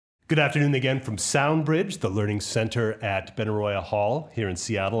Good afternoon again from Soundbridge, the Learning Center at Benaroya Hall here in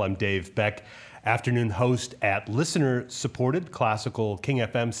Seattle. I'm Dave Beck, afternoon host at listener-supported Classical King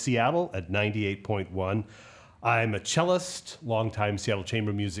FM Seattle at 98.1. I'm a cellist, longtime Seattle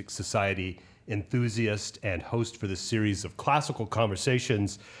Chamber Music Society enthusiast, and host for this series of classical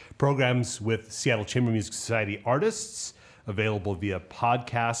conversations, programs with Seattle Chamber Music Society artists, available via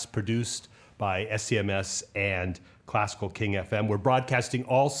podcasts produced by SCMS and Classical King FM. We're broadcasting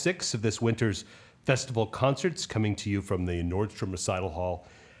all 6 of this winter's festival concerts, coming to you from the Nordstrom Recital Hall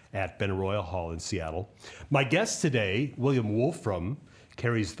at Benaroya Hall in Seattle. My guest today, William Wolfram,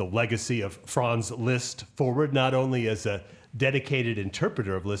 carries the legacy of Franz Liszt forward, not only as a dedicated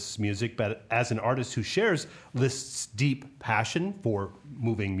interpreter of Liszt's music, but as an artist who shares Liszt's deep passion for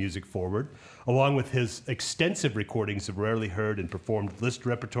moving music forward, along with his extensive recordings of rarely heard and performed Liszt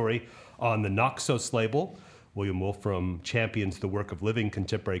repertory on the Naxos label. William Wolfram champions the work of living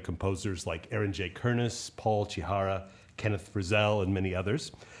contemporary composers like Aaron J. Kernis, Paul Chihara, Kenneth Frizzell, and many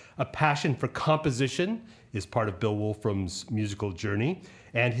others. A passion for composition is part of Bill Wolfram's musical journey,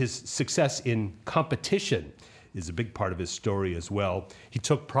 and his success in competition is a big part of his story as well. He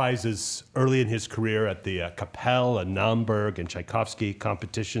took prizes early in his career at the Kapell and Naumburg and Tchaikovsky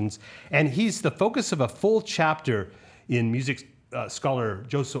competitions, and he's the focus of a full chapter in music scholar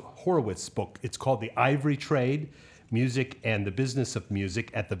Joseph Horowitz's book. It's called The Ivory Trade, Music and the Business of Music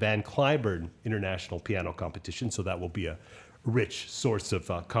at the Van Cliburn International Piano Competition, so that will be a rich source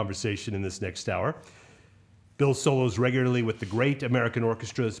of conversation in this next hour. Bill solos regularly with the great American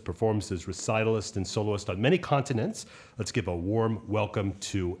orchestras, performs as recitalist and soloist on many continents. Let's give a warm welcome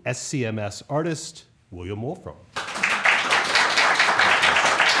to SCMS artist William Wolfram.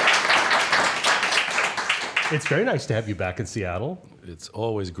 It's very nice to have you back in Seattle. It's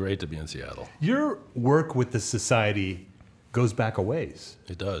always great to be in Seattle. Your work with the Society goes back a ways.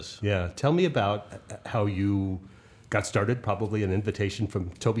 It does. Yeah. Tell me about how you got started. Probably an invitation from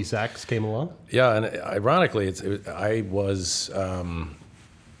Toby Sachs came along. Yeah, and ironically,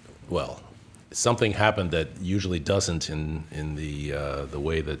 something happened that usually doesn't in the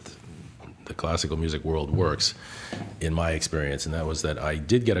way that the classical music world works, in my experience, and that was that I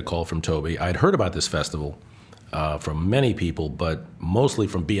did get a call from Toby. I'd heard about this festival from many people, but mostly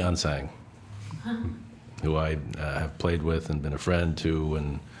from Beyond Sang, who I have played with and been a friend to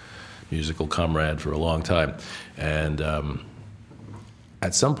and musical comrade for a long time. And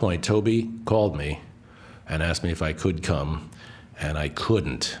at some point, Toby called me and asked me if I could come, and I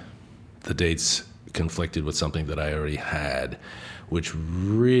couldn't. The dates conflicted with something that I already had, which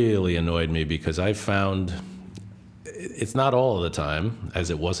really annoyed me because I found it's not all of the time, as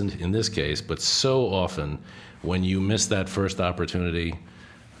it wasn't in this case, but so often when you miss that first opportunity,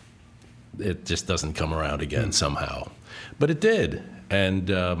 it just doesn't come around again somehow. But it did,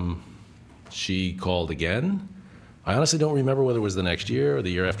 and she called again. I honestly don't remember whether it was the next year or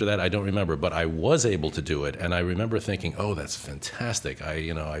the year after that. I don't remember, but I was able to do it, and I remember thinking, "Oh, that's fantastic! I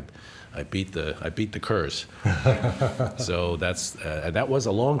beat the curse." So that was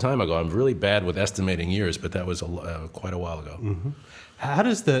a long time ago. I'm really bad with estimating years, but that was quite a while ago. Mm-hmm. How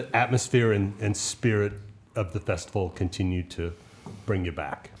does the atmosphere and spirit of the festival continue to bring you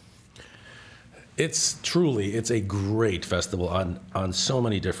back? It's a great festival on so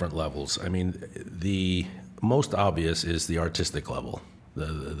many different levels. I mean, the most obvious is the artistic level.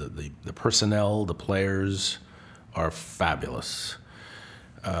 The personnel, the players are fabulous.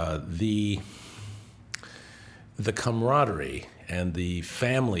 The camaraderie and the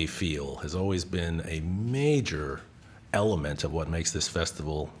family feel has always been a major element of what makes this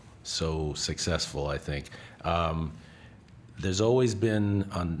festival so successful, I think. There's always been,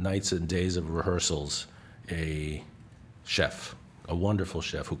 on nights and days of rehearsals, a chef, a wonderful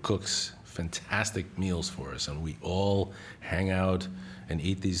chef who cooks fantastic meals for us, and we all hang out and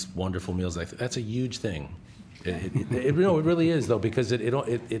eat these wonderful meals. That's a huge thing. It really is, though, because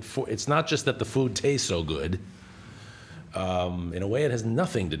it's not just that the food tastes so good. In a way, it has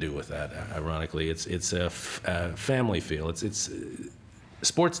nothing to do with that. Ironically, it's a family feel. It's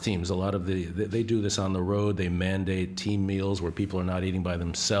sports teams. A lot of they do this on the road. They mandate team meals where people are not eating by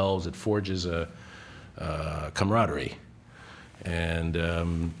themselves. It forges a camaraderie, and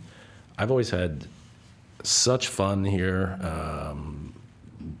I've always had such fun here,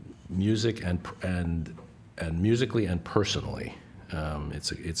 music and musically and personally.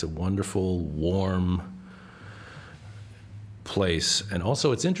 It's a wonderful, warm place, and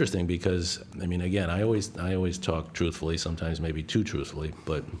also it's interesting because again, I always talk truthfully, sometimes maybe too truthfully,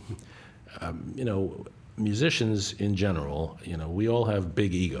 but musicians in general, we all have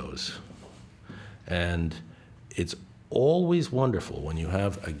big egos, and it's always wonderful when you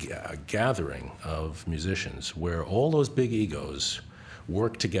have a gathering of musicians where all those big egos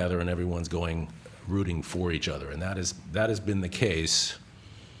work together and everyone's rooting for each other. And that has been the case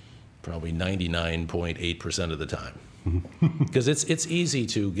probably 99.8% of the time. Because it's easy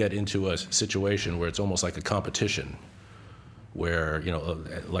to get into a situation where it's almost like a competition, where,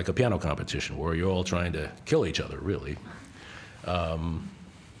 like a piano competition, where you're all trying to kill each other, really.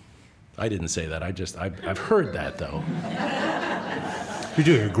 I didn't say that. I've heard that, though. You're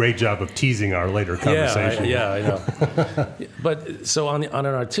doing a great job of teasing our later conversation. Yeah, I know. But so on an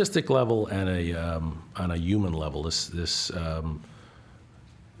artistic level and on a human level, this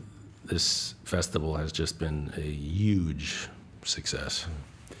festival has just been a huge success.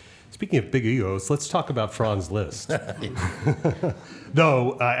 Speaking of big egos, let's talk about Franz Liszt.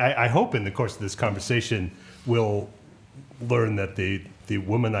 Though I hope in the course of this conversation we'll learn that the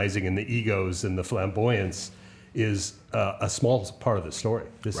womanizing and the egos and the flamboyance is a small part of the story.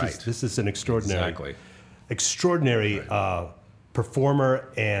 This is an extraordinary performer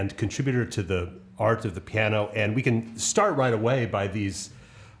and contributor to the art of the piano. And we can start right away by these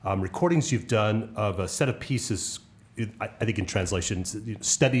recordings you've done of a set of pieces, I think in translations,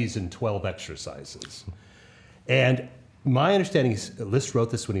 Studies in 12 Exercises. And my understanding is Liszt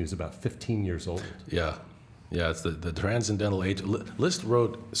wrote this when he was about 15 years old. Yeah, it's the Transcendental Etude. Liszt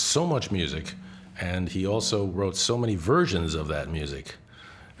wrote so much music, and he also wrote so many versions of that music.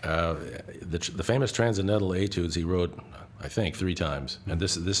 The famous Transcendental Etudes he wrote, I think, 3 times, and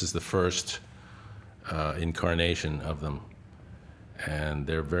this is the first incarnation of them. And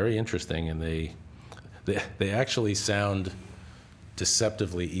they're very interesting, and they actually sound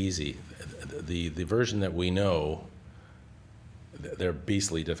deceptively easy. The version that we know, they're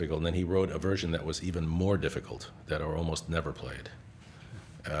beastly difficult, and then he wrote a version that was even more difficult, that are almost never played.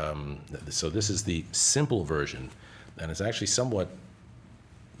 So this is the simple version, and it's actually somewhat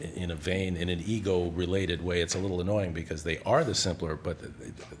in an ego-related way. It's a little annoying because they are the simpler, but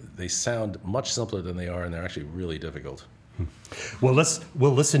they sound much simpler than they are, and they're actually really difficult. Well,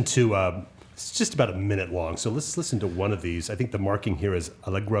 we'll listen to, it's just about a minute long, so let's listen to one of these. I think the marking here is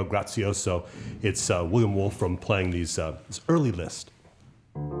Allegro Grazioso. It's William Wolfram playing this early Liszt.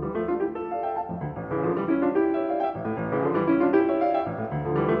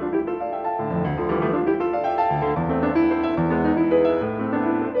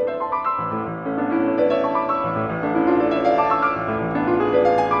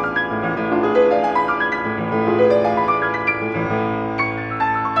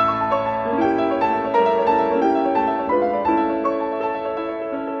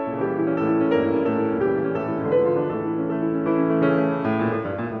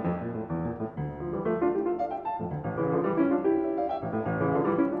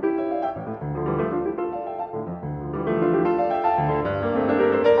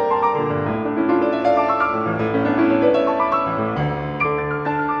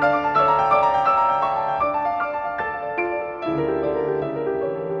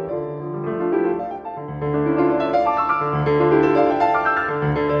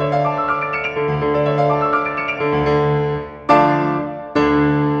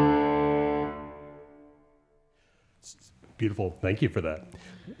 Beautiful. Thank you for that.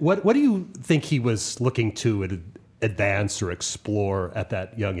 What do you think he was looking to advance or explore at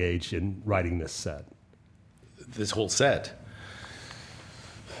that young age in writing this set? This whole set?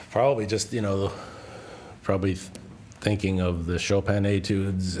 Probably just, thinking of the Chopin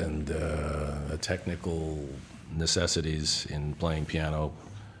etudes and the technical necessities in playing piano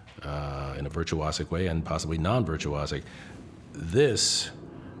in a virtuosic way and possibly non-virtuosic. This,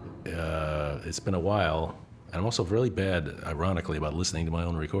 it's been a while. And I'm also really bad, ironically, about listening to my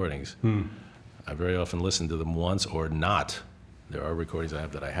own recordings. I very often listen to them once or not. There are recordings I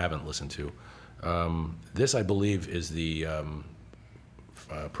have that I haven't listened to. This, I believe, is the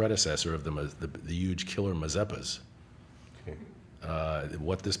predecessor of the huge killer Mazeppas. Okay.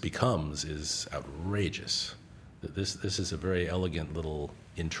 What this becomes is outrageous. This is a very elegant little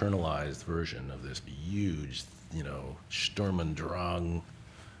internalized version of this huge, Sturm und Drang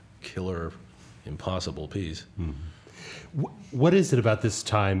killer impossible piece. What is it about this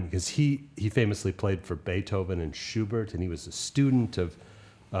time? Because he famously played for Beethoven and Schubert, and he was a student of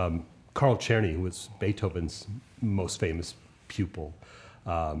Carl Czerny, who was Beethoven's most famous pupil.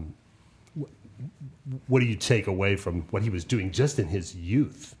 What do you take away from what he was doing just in his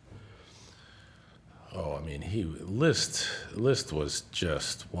youth? Oh, I mean, Liszt was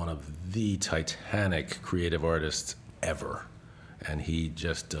just one of the titanic creative artists ever, and he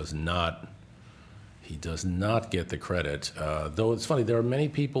just does not get the credit. Though it's funny, there are many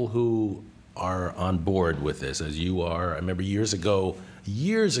people who are on board with this as you are. I remember years ago,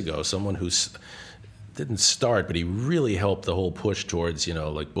 someone who didn't start, but he really helped the whole push towards,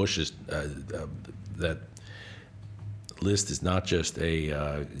 like Bush's, that Liszt is not just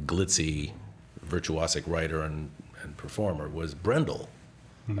a glitzy, virtuosic writer and performer, was Brendel.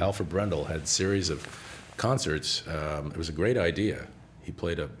 Mm-hmm. Alfred Brendel had a series of concerts. It was a great idea. He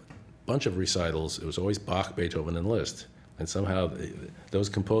played a bunch of recitals. It was always Bach, Beethoven, and Liszt. And somehow those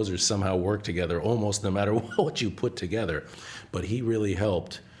composers somehow work together almost no matter what you put together. But he really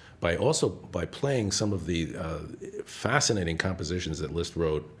helped by playing some of the fascinating compositions that Liszt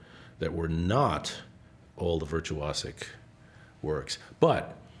wrote that were not all the virtuosic works.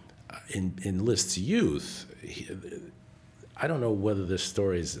 But in Liszt's youth, I don't know whether this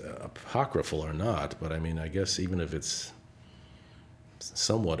story is apocryphal or not, but I mean, I guess even if it's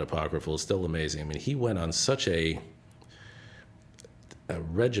somewhat apocryphal, it's still amazing. I mean, he went on such a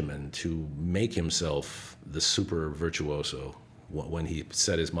regimen to make himself the super virtuoso when he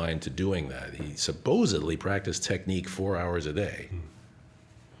set his mind to doing that. He supposedly practiced technique 4 hours a day. Mm-hmm.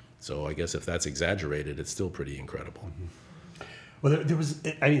 So I guess if that's exaggerated, it's still pretty incredible. Mm-hmm. Well, there was,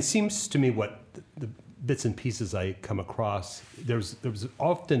 I mean, it seems to me what the bits and pieces I come across, there was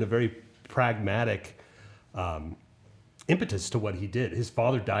often a very pragmatic impetus to what he did. His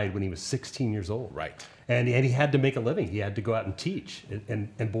father died when he was 16 years old. Right. And he had to make a living. He had to go out and teach,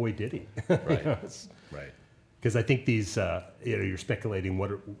 and boy, did he. Right. Right. Because I think these, you're speculating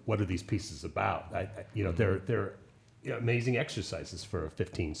what are these pieces about. They're amazing exercises for a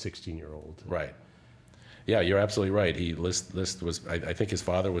 15, 16-year-old. Right. Yeah, you're absolutely right. Liszt was. I think his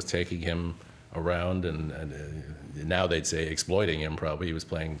father was taking him around, and now they'd say exploiting him. Probably he was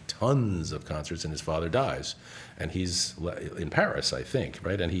playing tons of concerts, and his father dies, and he's in Paris, I think,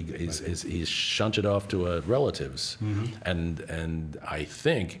 right? And he's shunted off to relatives, mm-hmm. and I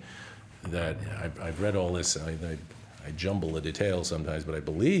think that I've read all this. I jumble the details sometimes, but I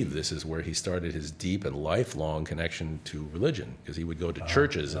believe this is where he started his deep and lifelong connection to religion, because he would go to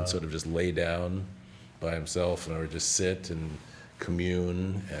churches and sort of just lay down by himself or just sit and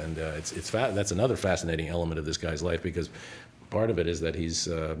commune, and that's another fascinating element of this guy's life, because part of it is that he's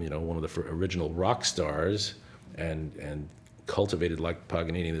one of the original rock stars and cultivated, like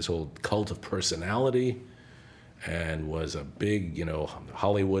Paganini, this whole cult of personality, and was a big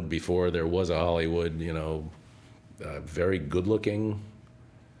Hollywood before there was a Hollywood, very good-looking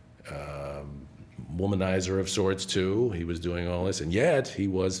womanizer of sorts too. He was doing all this, and yet he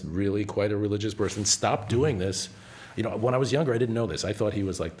was really quite a religious person. Stopped doing this. When I was younger, I didn't know this. I thought he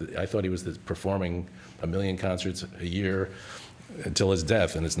was performing 1 million concerts a year until his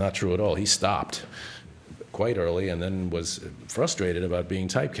death, and it's not true at all. He stopped quite early, and then was frustrated about being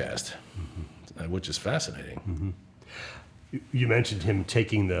typecast, mm-hmm. which is fascinating. Mm-hmm. You mentioned him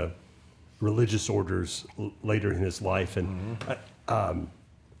taking the religious orders later in his life, and mm-hmm.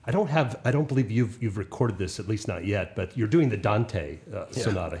 I don't believe you've recorded this, at least not yet, but you're doing the Dante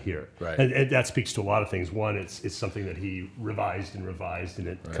sonata here, right? And that speaks to a lot of things. One, it's something that he revised, and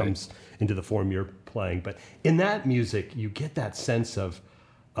it right. comes into the form you're playing. But in that music, you get that sense of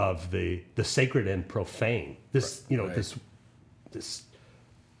the sacred and profane. This right. this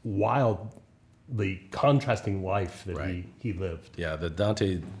wildly contrasting life that right. he lived. Yeah, the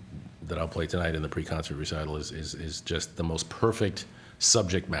Dante that I'll play tonight in the pre-concert recital is just the most perfect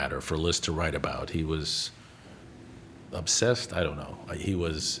subject matter for Liszt to write about. He was obsessed, I don't know. He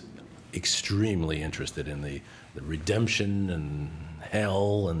was extremely interested in the redemption and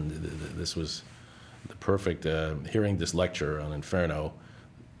hell, and this was the perfect, hearing this lecture on Inferno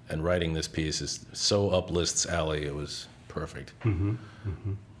and writing this piece is so up Liszt's alley. It was perfect. Mm-hmm.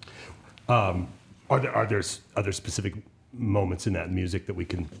 Mm-hmm. Are there other specific moments in that music that we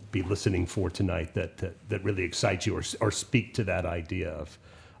can be listening for tonight that really excite you or speak to that idea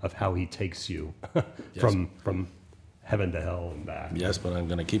of how he takes you from heaven to hell and back? Yes, but I'm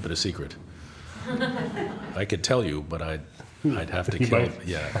going to keep it a secret. I could tell you, but I'd have to kill it.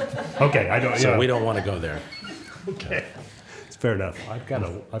 Yeah. Okay, I don't. So we don't want to go there. Okay. It's fair enough. I've got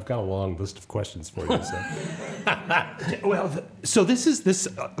a long list of questions for you. So, so this is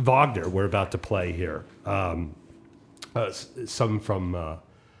Wagner we're about to play here. Some from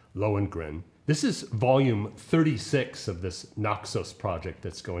Lohengrin. This is volume 36 of this Naxos project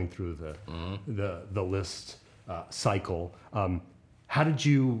that's going through the Liszt cycle. How did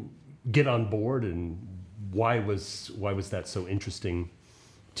you get on board, and why was that so interesting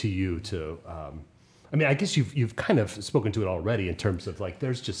to you? I guess you've kind of spoken to it already in terms of like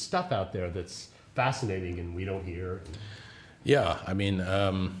there's just stuff out there that's fascinating and we don't hear. Yeah, I mean.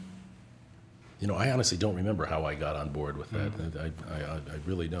 I honestly don't remember how I got on board with that. I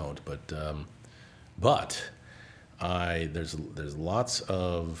really don't. But there's lots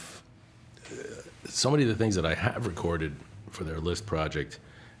of so many of the things that I have recorded for their Liszt project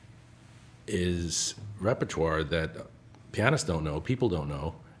is repertoire that pianists don't know, people don't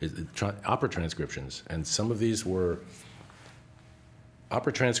know, opera transcriptions. And some of these were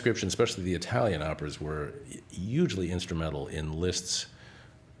opera transcriptions, especially the Italian operas, were hugely instrumental in Liszt's,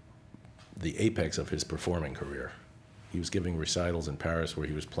 the apex of his performing career. He was giving recitals in Paris where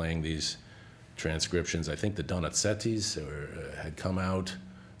he was playing these transcriptions. I think the Donizettis had come out.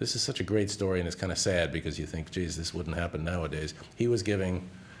 This is such a great story, and it's kind of sad because you think, geez, this wouldn't happen nowadays. He was giving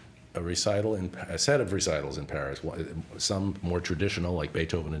a set of recitals in Paris, some more traditional like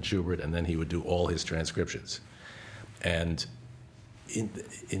Beethoven and Schubert, and then he would do all his transcriptions. And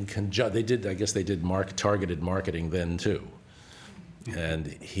in conjunction, they did targeted marketing then too. And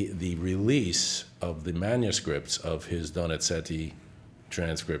the release of the manuscripts of his Donizetti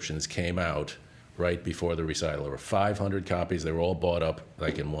transcriptions came out right before the recital. There were 500 copies. They were all bought up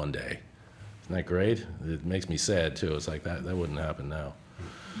like in one day. Isn't that great? It makes me sad too. It's like that wouldn't happen now.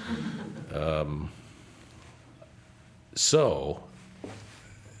 So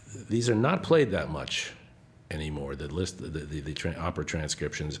these are not played that much anymore, the opera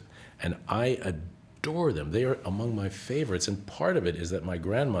transcriptions, and I adore them. They are among my favorites, and part of it is that my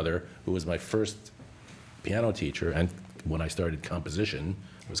grandmother, who was my first piano teacher, and when I started composition,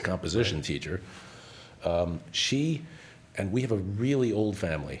 was composition teacher, and we have a really old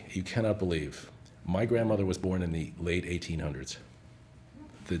family. You cannot believe. My grandmother was born in the late 1800s.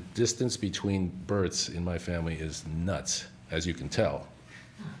 The distance between births in my family is nuts, as you can tell.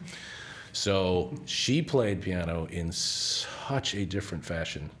 So she played piano in such a different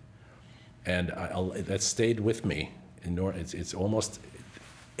fashion, and that stayed with me. It's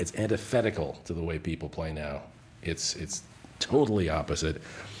antithetical to the way people play now. It's totally opposite.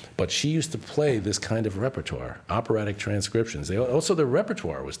 But she used to play this kind of repertoire, operatic transcriptions. Also, the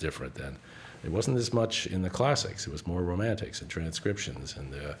repertoire was different then. It wasn't as much in the classics. It was more romantics and transcriptions.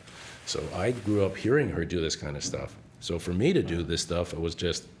 And so I grew up hearing her do this kind of stuff. So for me to do this stuff, it was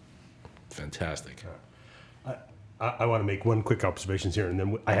just fantastic. I want to make one quick observation here, and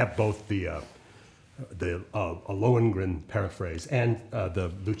then I have both the Lohengrin paraphrase and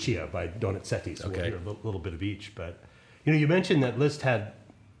the Lucia by Donizetti, so we'll hear a little bit of each. But you mentioned that Liszt had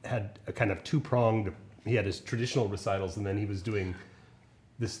a kind of two-pronged. He had his traditional recitals, and then he was doing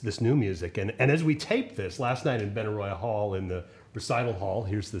this new music. And as we taped this last night in Benaroya Hall, in the recital hall,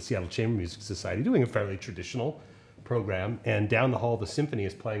 here's the Seattle Chamber Music Society doing a fairly traditional program, and down the hall the symphony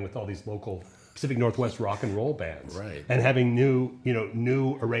is playing with all these local Pacific Northwest rock and roll bands, right? And having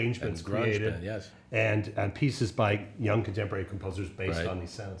new arrangements created, band, yes, and pieces by young contemporary composers based on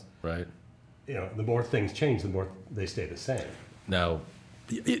these sounds. Right. The more things change, the more they stay the same. Now,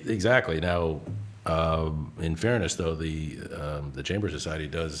 exactly. Now, in fairness, though, the Chamber Society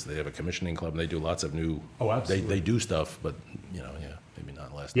they have a commissioning club, and they do lots of new. Oh, absolutely. They do stuff, but maybe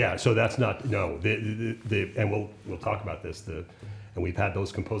not less. Yeah. So that's not and we'll talk about this. And we've had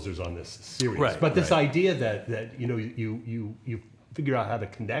those composers on this series. Right. But this idea that you figure out how to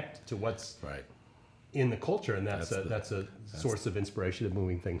connect to what's in the culture, and that's a source of inspiration of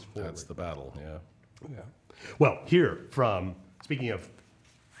moving things forward. That's the battle. Yeah. Well, speaking of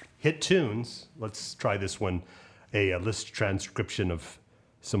hit tunes, let's try this one, a Liszt transcription of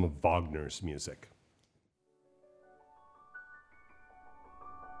some of Wagner's music.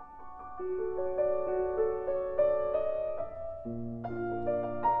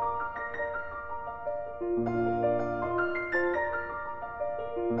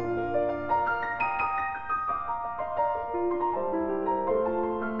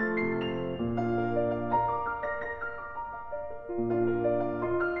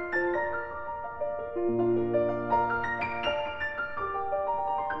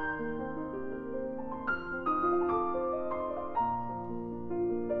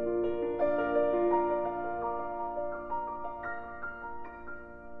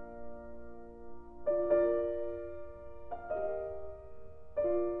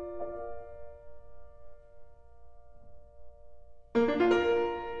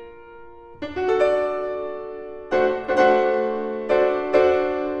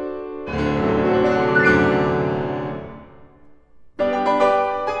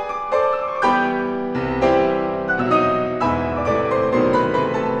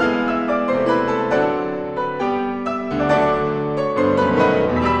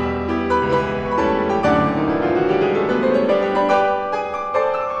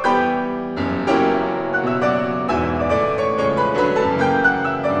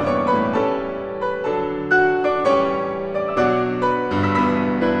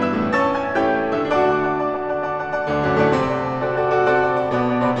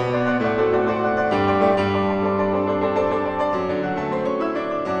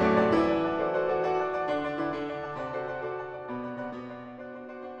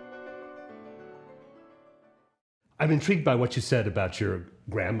 I'm intrigued by what you said about your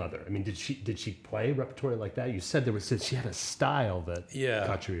grandmother. I mean, did she play repertoire like that? You said she had a style that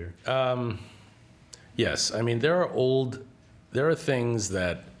caught your ear. Yes, I mean there are things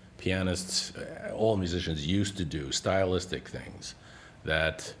that pianists, all musicians used to do, stylistic things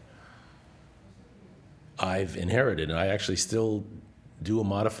that I've inherited, and I actually still do a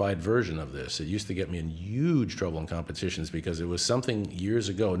modified version of this. It used to get me in huge trouble in competitions because it was something years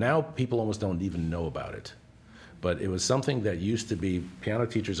ago. Now people almost don't even know about it. But it was something that used to be, piano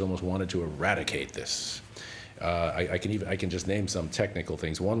teachers almost wanted to eradicate this. I can just name some technical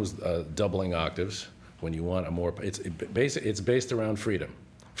things. One was doubling octaves. When you want a more, it's based around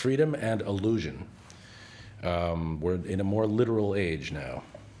freedom and illusion. We're in a more literal age now.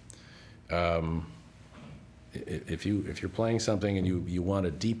 If you're playing something and you want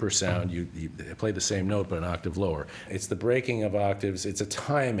a deeper sound, you play the same note but an octave lower. It's the breaking of octaves. It's a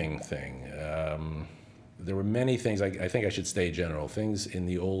timing thing. There were many things. I think I should stay general. Things in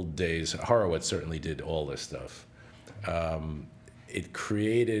the old days. Horowitz certainly did all this stuff. It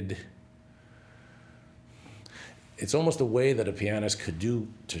created. It's almost a way that a pianist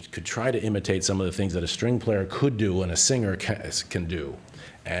could try to imitate some of the things that a string player could do and a singer can do,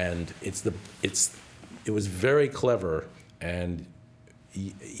 and it was very clever, and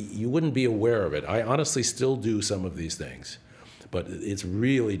you wouldn't be aware of it. I honestly still do some of these things, but it's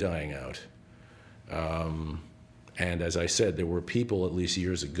really dying out. And as I said, there were people at least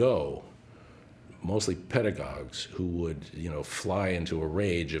years ago, mostly pedagogues, who would, fly into a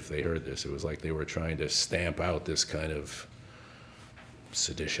rage if they heard this. It was like they were trying to stamp out this kind of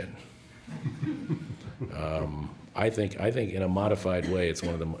sedition. I think in a modified way, it's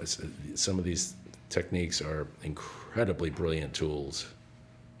one of the some of these techniques are incredibly brilliant tools,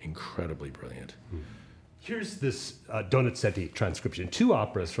 incredibly brilliant. Here's this Donizetti transcription. 2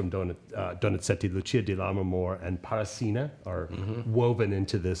 operas from Donizetti, Lucia di Lammermoor and Parasina, are woven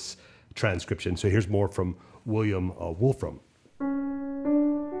into this transcription. So here's more from William Wolfram.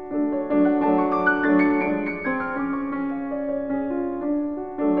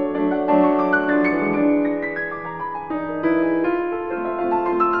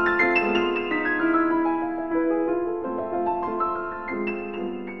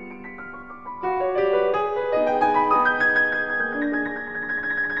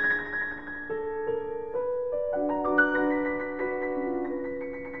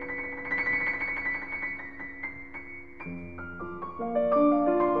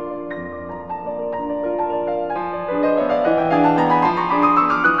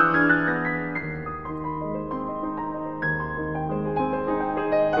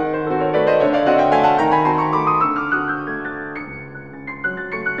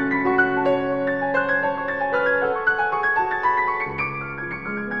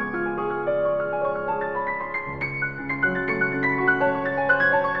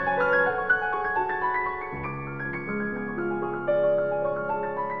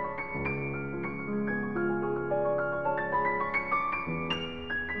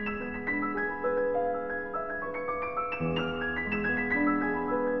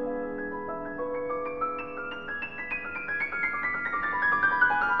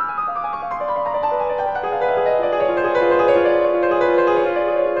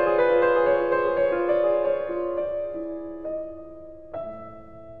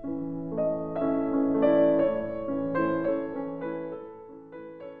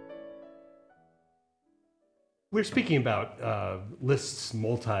 We're speaking about Liszt's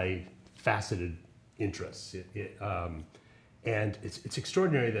multifaceted interests, and it's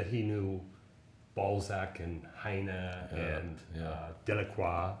extraordinary that he knew Balzac and Heine and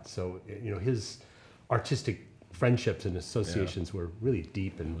Delacroix. So his artistic friendships and associations were really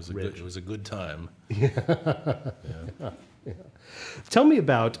deep and rich. It was a good time. Tell me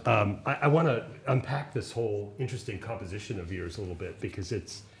about. I want to unpack this whole interesting composition of yours a little bit because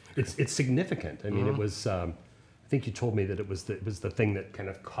it's significant. I mean, it was. I think you told me that it was the thing that kind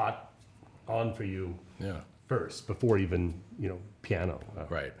of caught on for you first, before even piano.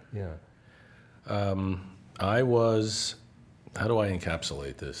 Right. Yeah. I was. How do I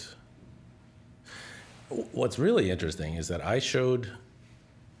encapsulate this? What's really interesting is that I showed.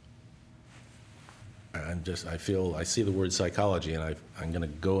 I see the word psychology, and I'm going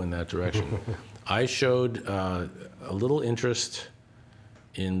to go in that direction. I showed a little interest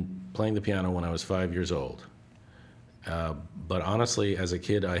in playing the piano when I was 5 years old. But honestly, as a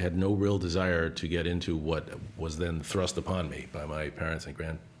kid, I had no real desire to get into what was then thrust upon me by my parents and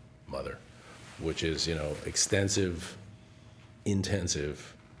grandmother, which is, extensive,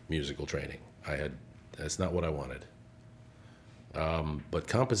 intensive musical training. That's not what I wanted. But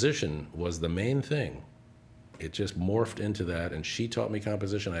composition was the main thing. it just morphed into that, and she taught me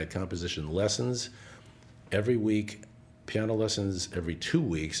composition. I had composition lessons every week, piano lessons every 2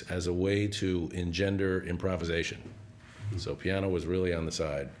 weeks as a way to engender improvisation. So piano was really on the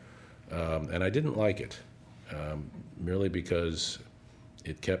side. And I didn't like it, merely because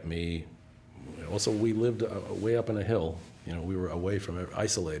it kept me, also we lived way up on a hill, we were away from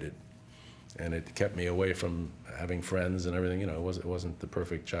isolated, and it kept me away from having friends and everything, it wasn't the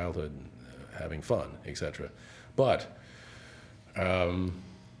perfect childhood, having fun, etc. But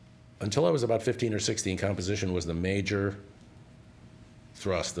until I was about 15 or 16, composition was the major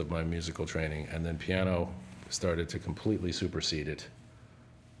thrust of my musical training, and then piano started to completely supersede it,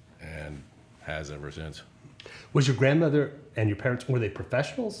 and has ever since. Was your grandmother and your parents, were they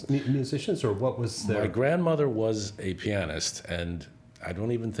professionals, musicians, or what was their... My grandmother was a pianist, and I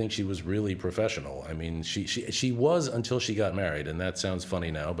don't even think she was really professional. I mean, she was until she got married, and that sounds funny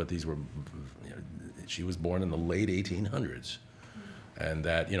now, but she was born in the late 1800s. And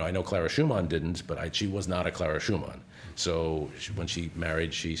that, I know Clara Schumann didn't, but she was not a Clara Schumann. So when she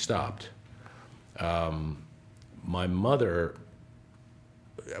married, she stopped. My mother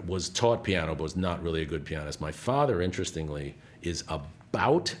was taught piano, but was not really a good pianist. My father, interestingly, is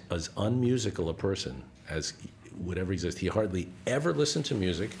about as unmusical a person as would ever exist. He hardly ever listened to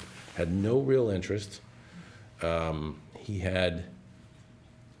music, had no real interest.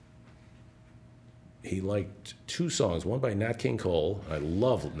 He liked 2 songs, one by Nat King Cole. I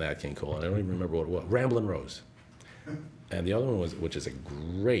love Nat King Cole, and I don't even remember what it was, Ramblin' Rose. And the other one was, which is a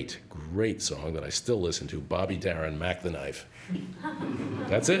great, great song that I still listen to, Bobby Darin, Mac the Knife.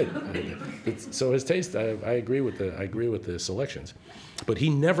 That's it. So his taste, I agree with the selections, but he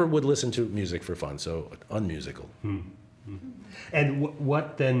never would listen to music for fun. So unmusical. Mm-hmm. And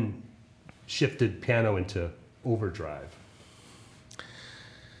what then shifted piano into overdrive?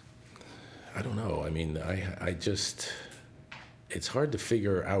 I don't know. I mean, it's hard to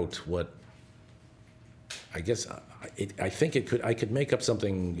figure out what. I guess I think I could make up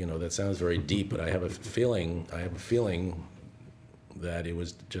something, that sounds very deep, but I have a feeling that it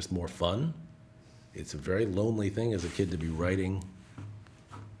was just more fun. It's a very lonely thing as a kid to be writing.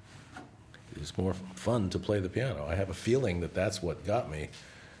 It's more fun to play the piano. I have a feeling that that's what got me.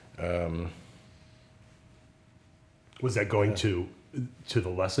 Was that going to the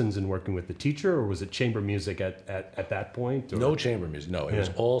lessons and working with the teacher, or was it chamber music at that point? Or? No chamber music. No, it was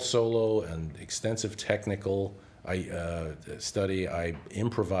all solo and extensive technical study. I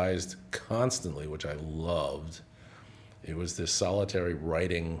improvised constantly, which I loved. It was this solitary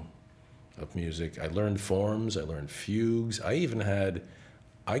writing of music. I learned forms. I learned fugues. I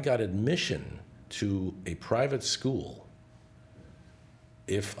got admission to a private school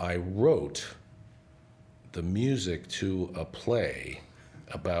if I wrote the music to a play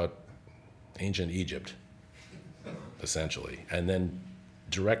about ancient Egypt, essentially, and then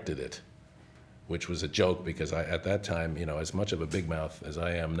directed it, which was a joke because at that time, as much of a big mouth as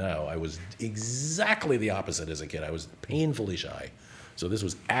I am now, I was exactly the opposite as a kid. I was painfully shy. So this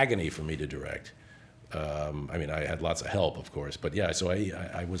was agony for me to direct. I had lots of help, of course, but yeah, so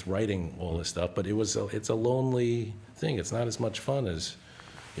I was writing all this stuff, but it's a lonely thing. It's not as much fun as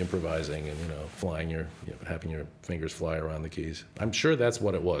improvising and flying having your fingers fly around the keys. I'm sure that's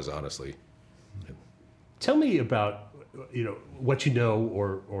what it was, honestly. Tell me about what you know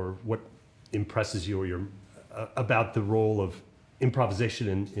or what impresses you or about the role of improvisation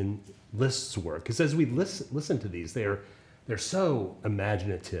in Liszt's work, because as we listen to these, they're so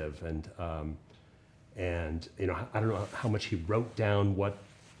imaginative and I don't know how much he wrote down what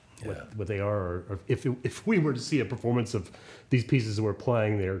they are, or if we were to see a performance of these pieces that we're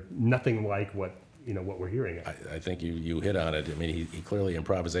playing, they're nothing like what we're hearing. I think you hit on it. I mean, he clearly,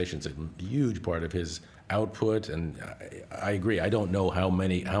 improvisation's a huge part of his output, and I agree. I don't know how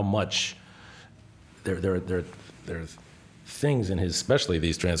much there are things in his, especially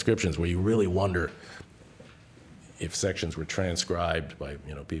these transcriptions, where you really wonder if sections were transcribed by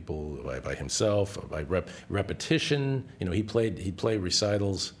people, by himself, by repetition. He'd play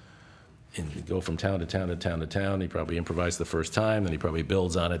recitals and he'd go from town to town to town to town. He probably improvised the first time, then he probably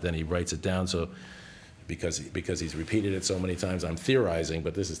builds on it, then he writes it down. So because he's repeated it so many times, I'm theorizing,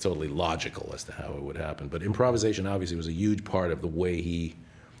 but this is totally logical as to how it would happen. But improvisation obviously was a huge part of the way he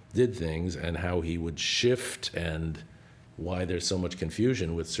did things and how he would shift, and why there's so much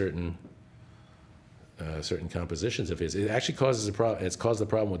confusion with certain compositions of his. It actually causes a problem. It's caused a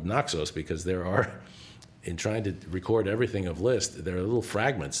problem with Naxos, because there are, in trying to record everything of Liszt, there are little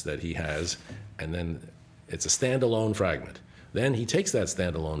fragments that he has, and then it's a standalone fragment. Then he takes that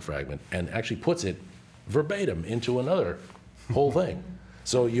standalone fragment and actually puts it verbatim into another whole thing.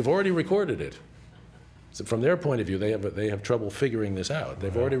 So you've already recorded it, So from their point of view, they have trouble figuring this out.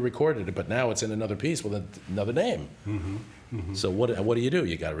 They've already recorded it, but now it's in another piece with another name. So what do?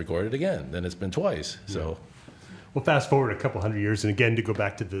 You got to record it again. Then it's been twice. So. Well, fast forward a couple hundred years, and again, to go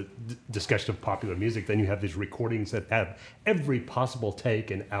back to the discussion of popular music, then you have these recordings that have every possible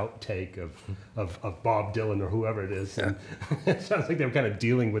take and outtake of Bob Dylan or whoever it is. And it sounds like they were kind of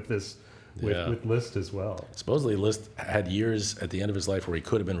dealing with this with Liszt as well. Supposedly Liszt had years at the end of his life where he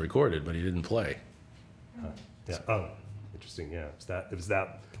could have been recorded, but he didn't play. Yeah. Oh, interesting. Yeah. It was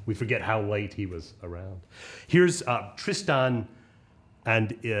that. We forget how late he was around. Here's Tristan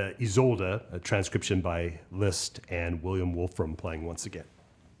and Isolde, a transcription by Liszt and William Wolfram playing once again.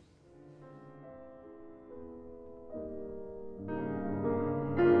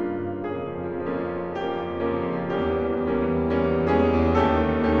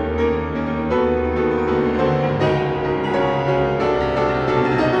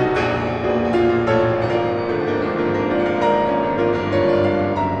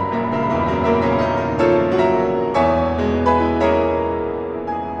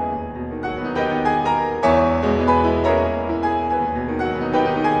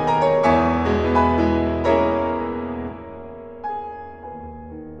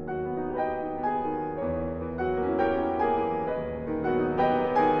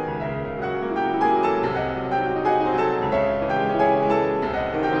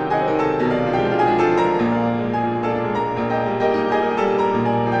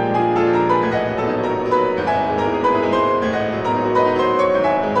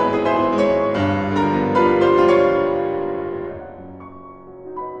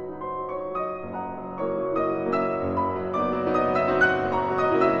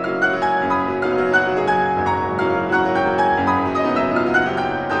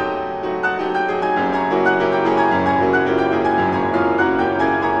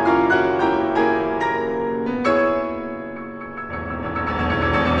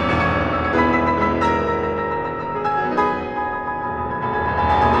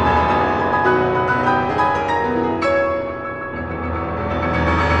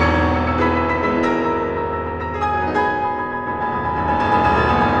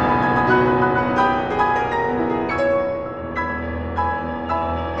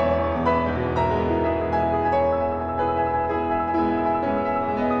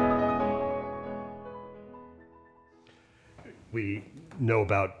 We know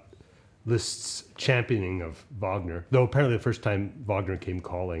about Liszt's championing of Wagner, though apparently the first time Wagner came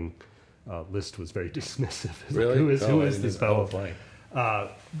calling, Liszt was very dismissive. Really? Who is this fellow?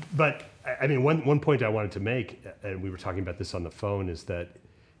 But I mean, one point I wanted to make, and we were talking about this on the phone, is that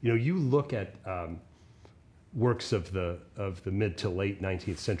you look at works of the mid to late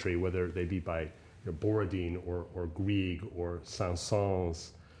 19th century, whether they be by Borodin or Grieg or Saint-Saëns,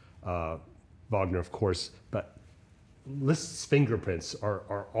 Wagner, of course, but Liszt's fingerprints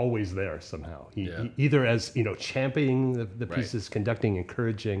are always there somehow. He either as championing the pieces, right, conducting,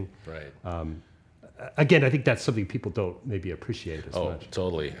 encouraging. Right. Again, I think that's something people don't maybe appreciate as much. Oh,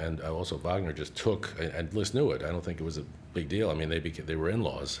 totally. And also Wagner just took, and Liszt knew it. I don't think it was a big deal. I mean, they were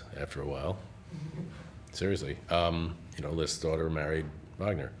in-laws after a while. Seriously. Liszt's daughter married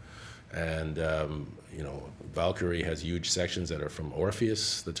Wagner. And, Valkyrie has huge sections that are from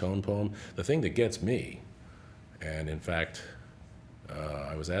Orpheus, the tone poem. The thing that gets me, and in fact,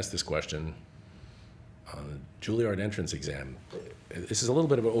 I was asked this question on the Juilliard entrance exam. This is a little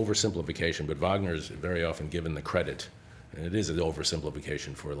bit of an oversimplification, but Wagner is very often given the credit, and it is an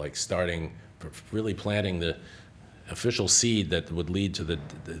oversimplification for really planting the official seed that would lead to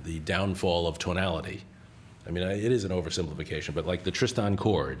the downfall of tonality. I mean, it is an oversimplification, but like the Tristan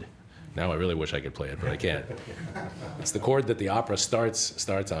chord. Now I really wish I could play it, but I can't. It's the chord that the opera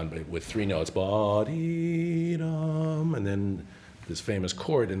starts on with three notes, ba-dee-dum, and then this famous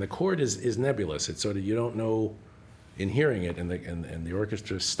chord. And the chord is nebulous. It's sort of, you don't know in hearing it, and the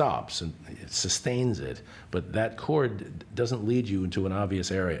orchestra stops and it sustains it. But that chord doesn't lead you into an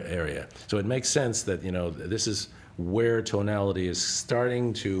obvious area. So it makes sense that this is where tonality is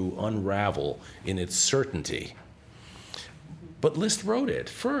starting to unravel in its certainty. But Liszt wrote it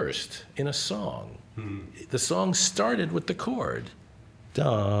first in a song. The song started with the chord.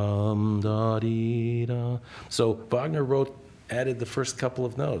 Dum, da, dee, da. So Wagner added the first couple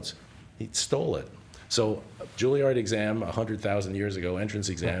of notes. He stole it. So Juilliard exam, 100,000 years ago, entrance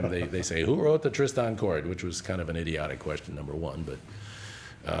exam, they say, who wrote the Tristan chord? Which was kind of an idiotic question, number one.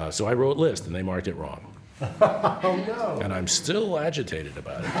 But so I wrote Liszt, and they marked it wrong. Oh, no. And I'm still agitated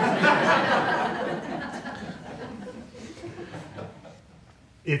about it.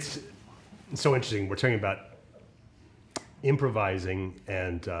 It's so interesting. We're talking about improvising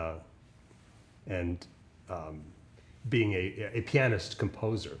and being a pianist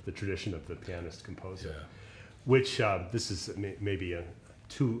composer, the tradition of the pianist composer, Yeah. which this is maybe a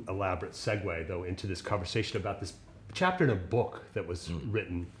too elaborate segue, though, into this conversation about this chapter in a book that was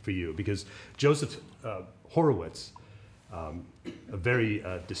written for you, because Joseph Horowitz, a very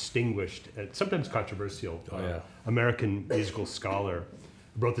distinguished and sometimes controversial American musical scholar,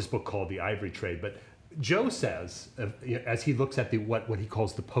 wrote this book called The Ivory Trade. But Joe says, as he looks at what he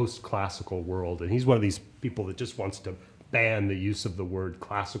calls the post-classical world, and he's one of these people that just wants to ban the use of the word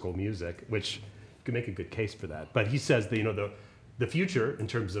classical music, which you can make a good case for that. But he says that the future, in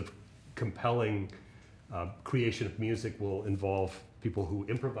terms of compelling creation of music, will involve people who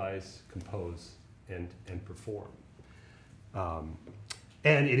improvise, compose, and perform.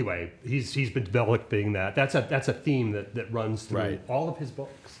 And anyway, he's been developing that. That's a theme that runs through all of his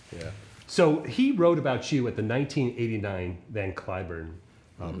books. Yeah. So he wrote about you at the 1989 Van Cliburn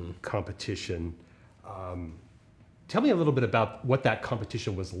competition. Tell me a little bit about what that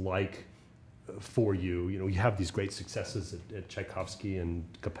competition was like for you. You have these great successes at Tchaikovsky and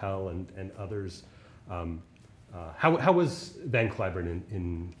Capel and others. How was Van Cliburn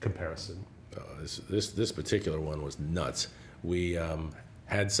in comparison? This particular one was nuts. We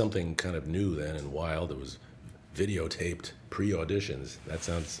had something kind of new then and wild. It was videotaped pre-auditions.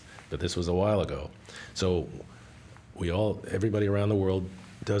 But this was a while ago. So everybody around the world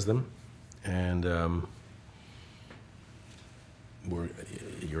does them, and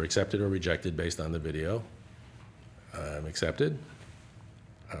you're accepted or rejected based on the video. I'm accepted.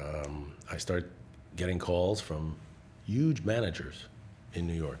 I start getting calls from huge managers in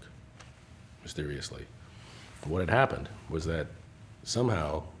New York, mysteriously. What had happened was that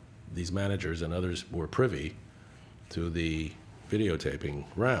somehow these managers and others were privy to the videotaping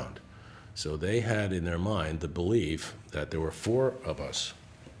round. So they had in their mind the belief that there were 4 of us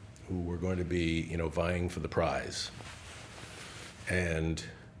who were going to be, vying for the prize. And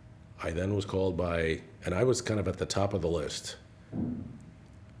I then was called and I was kind of at the top of the list,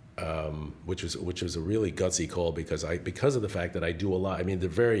 which was a really gutsy call because of the fact that I do a lot. I mean, there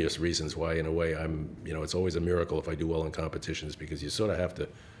are various reasons why, in a way, it's always a miracle if I do well in competitions, because you sort of have to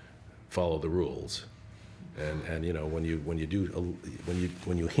follow the rules. And when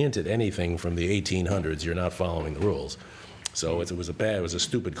you hint at anything from the 1800s, you're not following the rules. So it was a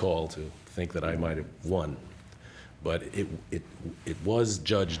stupid call to think that I might have won. But it was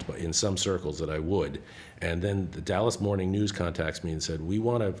judged in some circles that I would. And then the Dallas Morning News contacts me and said, we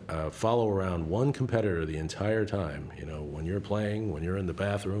want to follow around one competitor the entire time. When you're playing, when you're in the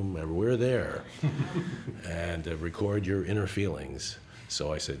bathroom, we're there. And record your inner feelings.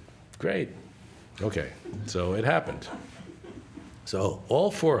 So I said, great. Okay. So it happened. So all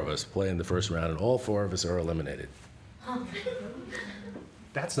 4 of us play in the first round, and all 4 of us are eliminated.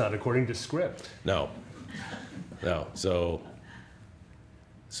 That's not according to script. No. So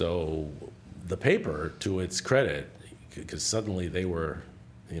the paper, to its credit, because suddenly they were,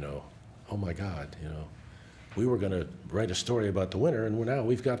 oh my God, we were going to write a story about the winner, and now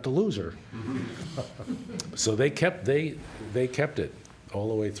we've got the loser. So they kept it all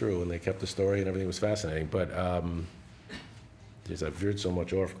the way through, and they kept the story, and everything was fascinating. But I've veered so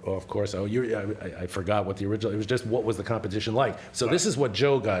much off course. I forgot what the original. It was just what was the competition like. So this is what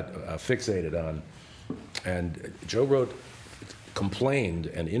Joe got fixated on. And Joe complained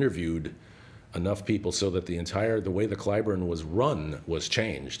and interviewed enough people so that the way the Cliburn was run was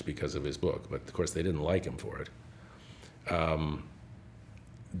changed because of his book. But of course, they didn't like him for it.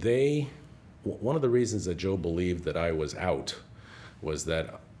 One of the reasons that Joe believed that I was out was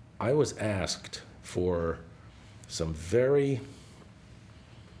that I was asked for some very,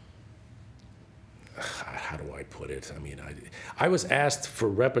 how do I put it? I mean, I was asked for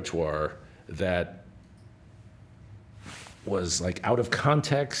repertoire that was like out of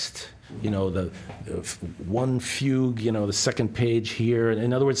context, the one fugue, the second page here.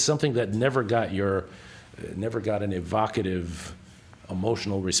 In other words, something that never got an evocative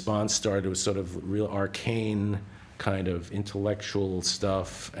emotional response started. It was sort of real arcane kind of intellectual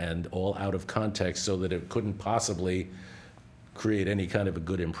stuff and all out of context, so that it couldn't possibly create any kind of a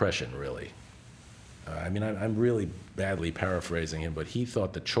good impression, really. I'm really badly paraphrasing him, but he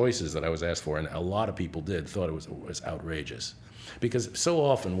thought the choices that I was asked for, and a lot of people did, thought it was outrageous. Because so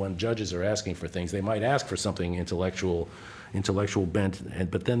often when judges are asking for things, they might ask for something intellectual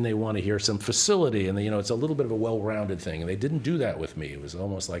bent, but then they want to hear some facility, and it's a little bit of a well-rounded thing. And they didn't do that with me. It was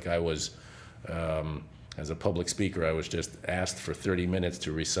almost like I was, as a public speaker, I was just asked for 30 minutes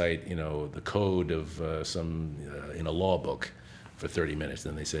to recite, the code of in a law book for 30 minutes.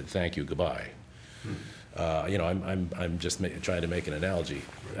 Then they said, thank you, goodbye. I'm just trying to make an analogy.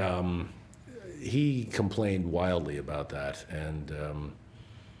 he complained wildly about that and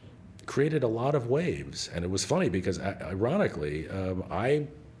created a lot of waves. And it was funny because, ironically, a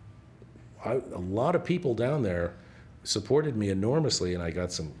lot of people down there supported me enormously, and I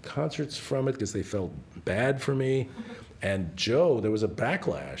got some concerts from it because they felt bad for me. And Joe, there was a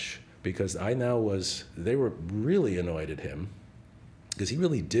backlash because they were really annoyed at him because he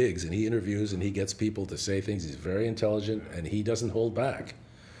really digs and he interviews and he gets people to say things. He's very intelligent and he doesn't hold back.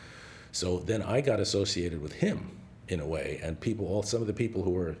 So then I got associated with him in a way, and some of the people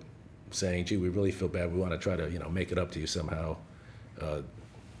who were saying, gee, we really feel bad, we want to try to, make it up to you somehow.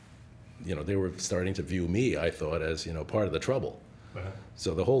 They were starting to view me, I thought, as, part of the trouble. Uh-huh.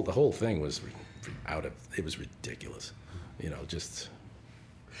 So the whole thing was it was ridiculous, just.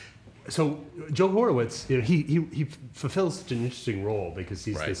 So Joe Horowitz, he fulfills such an interesting role because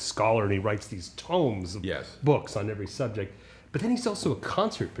he's this scholar and he writes these tomes of books on every subject. But then he's also a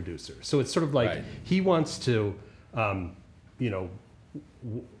concert producer. So it's sort of like he wants to,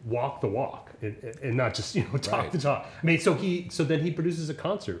 walk the walk and not just talk the talk. I mean, so then he produces a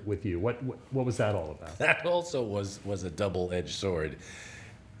concert with you. What was that all about? That also was a double-edged sword.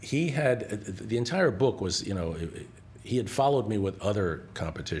 He had the entire book was he had followed me with other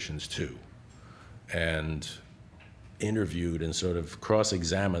competitions too, and interviewed and sort of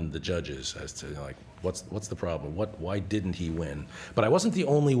cross-examined the judges as to what's the problem? Why didn't he win? But I wasn't the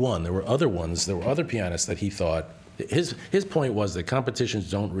only one. There were other ones. There were other pianists that he thought. His point was that competitions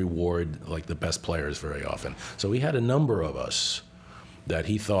don't reward the best players very often. So he had a number of us that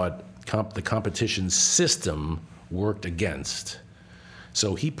he thought the competition system worked against.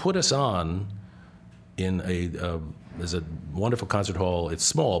 So he put us on in there's a wonderful concert hall. It's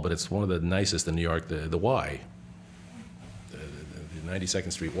small, but it's one of the nicest in New York, the Y, the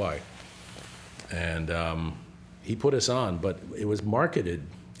 92nd Street Y. And he put us on, but it was marketed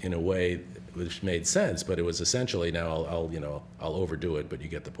in a way which made sense, but it was essentially, now I'll overdo it, but you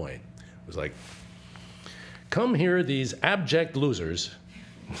get the point. It was like, come here, these abject losers.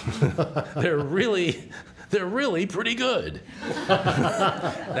 They're really pretty good.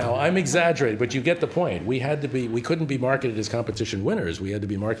 Now, I'm exaggerating, but you get the point. We couldn't be marketed as competition winners. We had to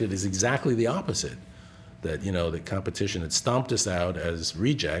be marketed as exactly the opposite. That, the competition had stomped us out as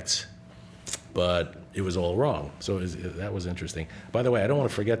rejects, but it was all wrong. So that was interesting. By the way, I don't want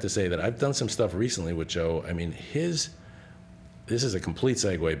to forget to say that I've done some stuff recently with Joe. I mean, this is a complete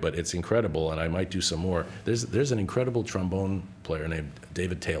segue, but it's incredible, and I might do some more. There's an incredible trombone player named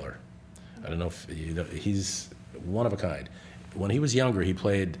David Taylor. I don't know if he's one of a kind. When he was younger,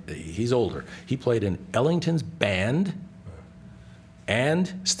 he's older. He played in Ellington's band and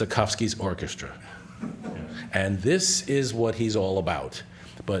Stokowski's orchestra. And this is what he's all about.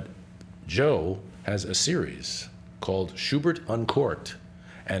 But Joe has a series called Schubert Uncorked,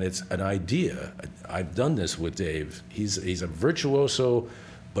 and it's an idea. I've done this with Dave. He's a virtuoso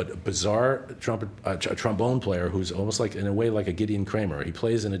but bizarre trombone player who's almost in a way like a Gideon Kramer. He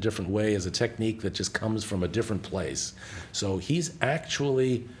plays in a different way as a technique that just comes from a different place. So he's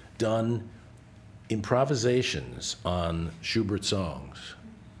actually done improvisations on Schubert songs,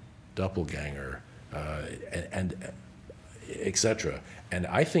 Doppelganger, and etc. And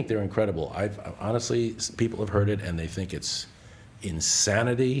I think they're incredible. Honestly, people have heard it and they think it's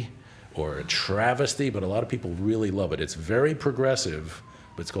insanity or a travesty, but a lot of people really love it. It's very progressive,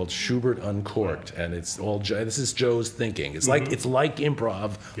 but it's called Schubert Uncorked, and it's all this is Joe's thinking. It's like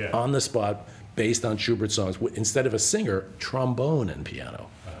improv on the spot based on Schubert songs. Instead of a singer, trombone and piano.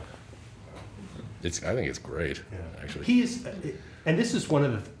 I think it's great, actually. And this is one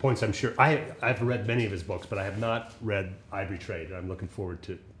of the points I'm sure, I've read many of his books, but I have not read Ivory Trade, and I'm looking forward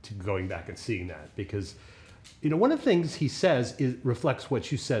to going back and seeing that, because one of the things he says reflects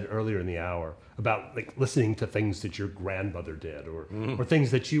what you said earlier in the hour about listening to things that your grandmother did or things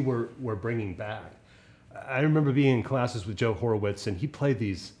that you were bringing back. I remember being in classes with Joe Horowitz, and he played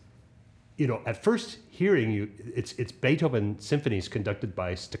these, at first hearing you, it's Beethoven symphonies conducted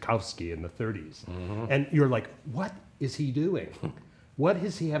by Stokowski in the 30s. Mm-hmm. And you're like, what is he doing? What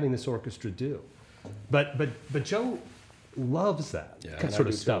is he having this orchestra do? But Joe loves that sort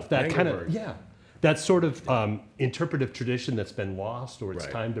of stuff. That kind of, that sort of interpretive tradition that's been lost, or it's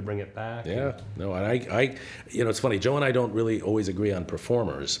time to bring it back. Yeah, no, and I it's funny. Joe and I don't really always agree on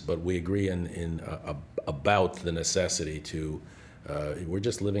performers, but we agree about the necessity to. We're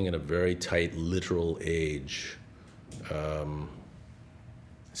just living in a very tight, literal age.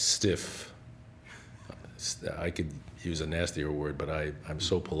 Stiff. I could use a nastier word, but I'm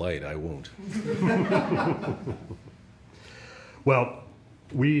so polite, I won't. Well,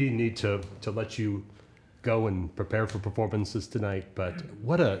 we need to let you go and prepare for performances tonight, but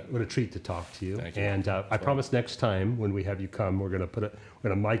what a treat to talk to you. Thank you. And I promise next time when we have you come, we're going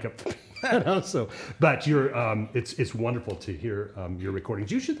to mic up the piano. So, but it's wonderful to hear your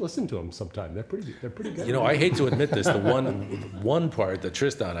recordings. You should listen to them sometime. They're pretty good. You know, I hate to admit this. The one part, the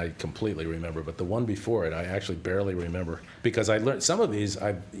Tristan, I completely remember, but the one before it, I actually barely remember because I learned some of these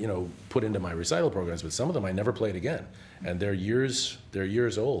I put into my recital programs, but some of them I never played again, and they're years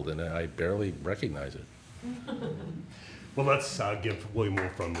old, and I barely recognize it. Well, let's give William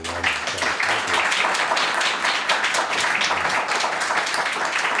Wolfram the round.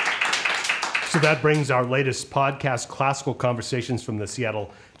 So that brings our latest podcast, Classical Conversations from the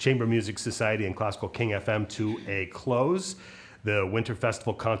Seattle Chamber Music Society and Classical King FM, to a close. The Winter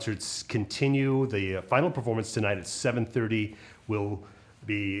Festival concerts continue. The final performance tonight at 7:30 will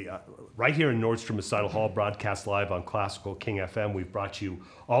be right here in Nordstrom Recital Hall, broadcast live on Classical King FM. We've brought you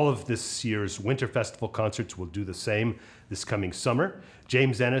all of this year's Winter Festival concerts. We'll do the same this coming summer.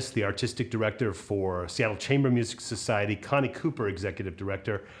 James Ennis, the artistic director for Seattle Chamber Music Society, Connie Cooper, executive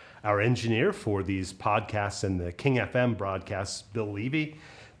director, our engineer for these podcasts and the King FM broadcasts, Bill Levy.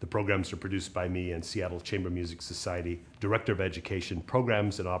 The programs are produced by me and Seattle Chamber Music Society Director of Education,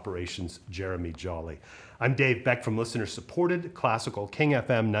 Programs and Operations, Jeremy Jolly. I'm Dave Beck from listener-supported Classical King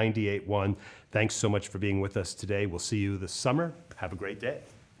FM 98.1. Thanks so much for being with us today. We'll see you this summer. Have a great day.